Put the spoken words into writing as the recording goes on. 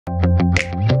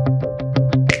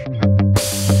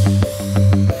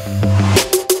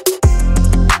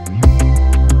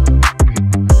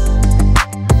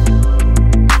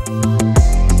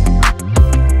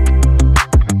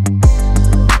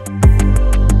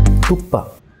തുക്പ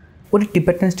ഒരു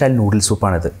Tibetan style noodle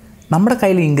സൂപ്പാണിത്. നമ്മുടെ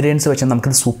കയ്യിൽ ഇൻഗ്രീഡിയൻസ് വെച്ചാൽ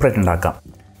നമുക്കിത് സൂപ്പറായിട്ട് ഉണ്ടാക്കാം.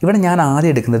 ഇവിടെ ഞാൻ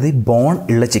ആദ്യം എടുക്കുന്നത് ബോൺ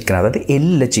ഉള്ള ചിക്കൻ, അതായത്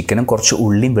എല്ലുള്ള ചിക്കനും കുറച്ച്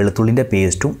ഉള്ളിയും വെളുത്തുള്ളിൻ്റെ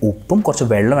പേസ്റ്റും ഉപ്പും കുറച്ച്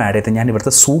വെള്ളം ആഡ് ചെയ്ത് ഞാൻ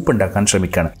ഇവിടുത്തെ സൂപ്പ് ഉണ്ടാക്കാൻ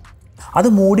ശ്രമിക്കുകയാണ്. അത്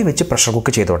മൂടി വെച്ച് പ്രഷർ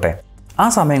കുക്ക് ചെയ്തോട്ടെ. ആ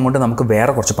സമയം കൊണ്ട് നമുക്ക്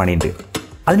വേറെ കുറച്ച് പണിയുണ്ട്.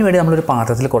 അതിനുവേണ്ടി നമ്മളൊരു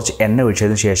പാത്രത്തിൽ കുറച്ച് എണ്ണ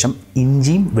ഒഴിച്ചതിന് ശേഷം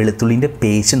ഇഞ്ചിയും വെളുത്തുള്ളിൻ്റെ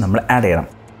പേസ്റ്റും നമ്മൾ ആഡ് ചെയ്യണം.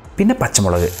 പിന്നെ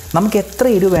പച്ചമുളക്, നമുക്ക് എത്ര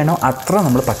എരിവ് വേണോ അത്ര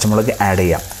നമ്മൾ പച്ചമുളക് ആഡ്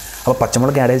ചെയ്യാം. അപ്പോൾ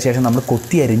പച്ചമുളക് ആഡ് ചെയ്ത ശേഷം നമ്മൾ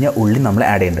കൊത്തി അരിഞ്ഞ ഉള്ളി നമ്മൾ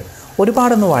ആഡ് ചെയ്യുന്നുണ്ട്.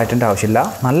 ഒരുപാടൊന്നും വഴറ്റേണ്ട ആവശ്യമില്ല.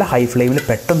 നല്ല ഹൈ ഫ്ലെയിമിൽ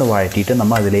പെട്ടെന്ന് വഴറ്റിയിട്ട്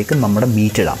നമ്മൾ അതിലേക്ക് നമ്മുടെ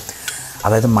മീറ്റ് ഇടാം.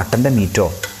 അതായത് മട്ടൻ്റെ മീറ്റോ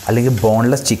അല്ലെങ്കിൽ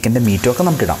ബോൺലെസ് ചിക്കൻ്റെ മീറ്റോ ഒക്കെ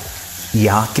നമുക്കിടാം.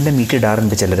 യാക്കിൻ്റെ മീറ്റ്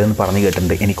ഇടാറുണ്ട് ചിലരെന്ന് പറഞ്ഞ്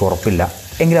കേട്ടിട്ടുണ്ട്, എനിക്ക് ഉറപ്പില്ല.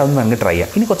 എങ്കിലും അതൊന്നും വേണമെങ്കിൽ ട്രൈ ചെയ്യാം.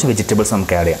 ഇനി കുറച്ച് വെജിറ്റബിൾസ്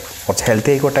നമുക്ക് ആഡ് ചെയ്യാം. കുറച്ച്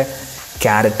ഹെൽത്തി ആയിക്കോട്ടെ.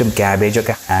 ക്യാരറ്റും ക്യാബേജും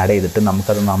ഒക്കെ ആഡ് ചെയ്തിട്ട്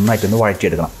നമുക്കത് നന്നായിട്ടൊന്ന്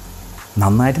വഴറ്റിയെടുക്കണം.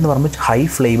 നന്നായിട്ടെന്ന് പറയുമ്പോൾ ഹൈ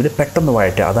ഫ്ലെയിമിൽ പെട്ടെന്ന്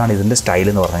വഴറ്റുക, അതാണ് ഇതിൻ്റെ സ്റ്റൈൽ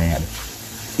എന്ന് പറഞ്ഞു കഴിഞ്ഞാൽ.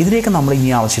 ഇതിലേക്ക് നമ്മൾ ഇനി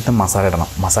ആവശ്യത്തിന് മസാല ഇടണം.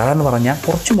 മസാല എന്ന് പറഞ്ഞാൽ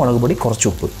കുറച്ച് മുളക് പൊടി, കുറച്ച്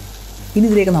ഉപ്പ്. ഇനി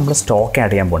ഇതിലേക്ക് നമ്മൾ സ്റ്റോക്ക്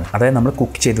ആഡ് ചെയ്യാൻ പോകുന്നത്, അതായത് നമ്മൾ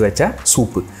കുക്ക് ചെയ്ത് വെച്ച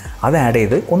സൂപ്പ് അത് ആഡ്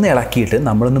ചെയ്ത് ഒന്ന് ഇളക്കിയിട്ട്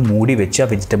നമ്മളൊന്ന് മൂടി വെച്ച് ആ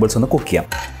വെജിറ്റബിൾസ് ഒന്ന് കുക്ക് ചെയ്യാം.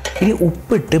 ഇനി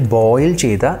ഉപ്പിട്ട് ബോയിൽ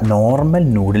ചെയ്ത നോർമൽ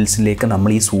നൂഡിൽസിലേക്ക്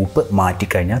നമ്മൾ ഈ സൂപ്പ്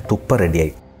മാറ്റിക്കഴിഞ്ഞാൽ തുക്പ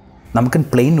റെഡിയായി. നമുക്ക്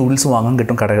പ്ലെയിൻ നൂഡിൽസ് വാങ്ങാൻ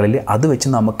കിട്ടും കടകളിൽ. അത് വെച്ച്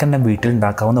നമുക്ക് തന്നെ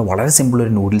വീട്ടിലുണ്ടാക്കാവുന്ന വളരെ സിമ്പിൾ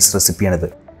ഒരു നൂഡിൽസ് റെസിപ്പിയാണിത്.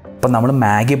 അപ്പം നമ്മൾ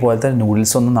മാഗി പോലത്തെ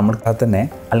നൂഡിൽസ് ഒന്നും നമുക്ക് തന്നെ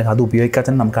അല്ലെങ്കിൽ അത് ഉപയോഗിക്കാതെ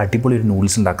തന്നെ നമുക്ക് അടിപൊളി ഒരു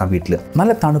നൂഡിൽസ് ഉണ്ടാക്കാം വീട്ടിൽ.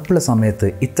 നല്ല തണുപ്പുള്ള സമയത്ത്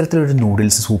ഇത്തരത്തിലൊരു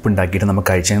നൂഡിൽസ് സൂപ്പ് ഉണ്ടാക്കിയിട്ട് നമുക്ക്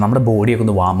കഴിച്ചാൽ നമ്മുടെ ബോഡിയൊക്കെ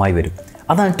ഒന്ന് വാമായി വരും.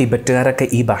 അതാണ് ടിബറ്റുകാരൊക്കെ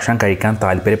ഈ ഭക്ഷണം കഴിക്കാൻ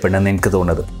താല്പര്യപ്പെടുന്നതെന്ന് എനിക്ക്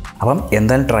തോന്നുന്നത്. അപ്പം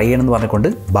എന്തായാലും ട്രൈ ചെയ്യണമെന്ന് പറഞ്ഞുകൊണ്ട്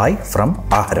ബൈ ഫ്രം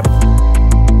ആഹാരം.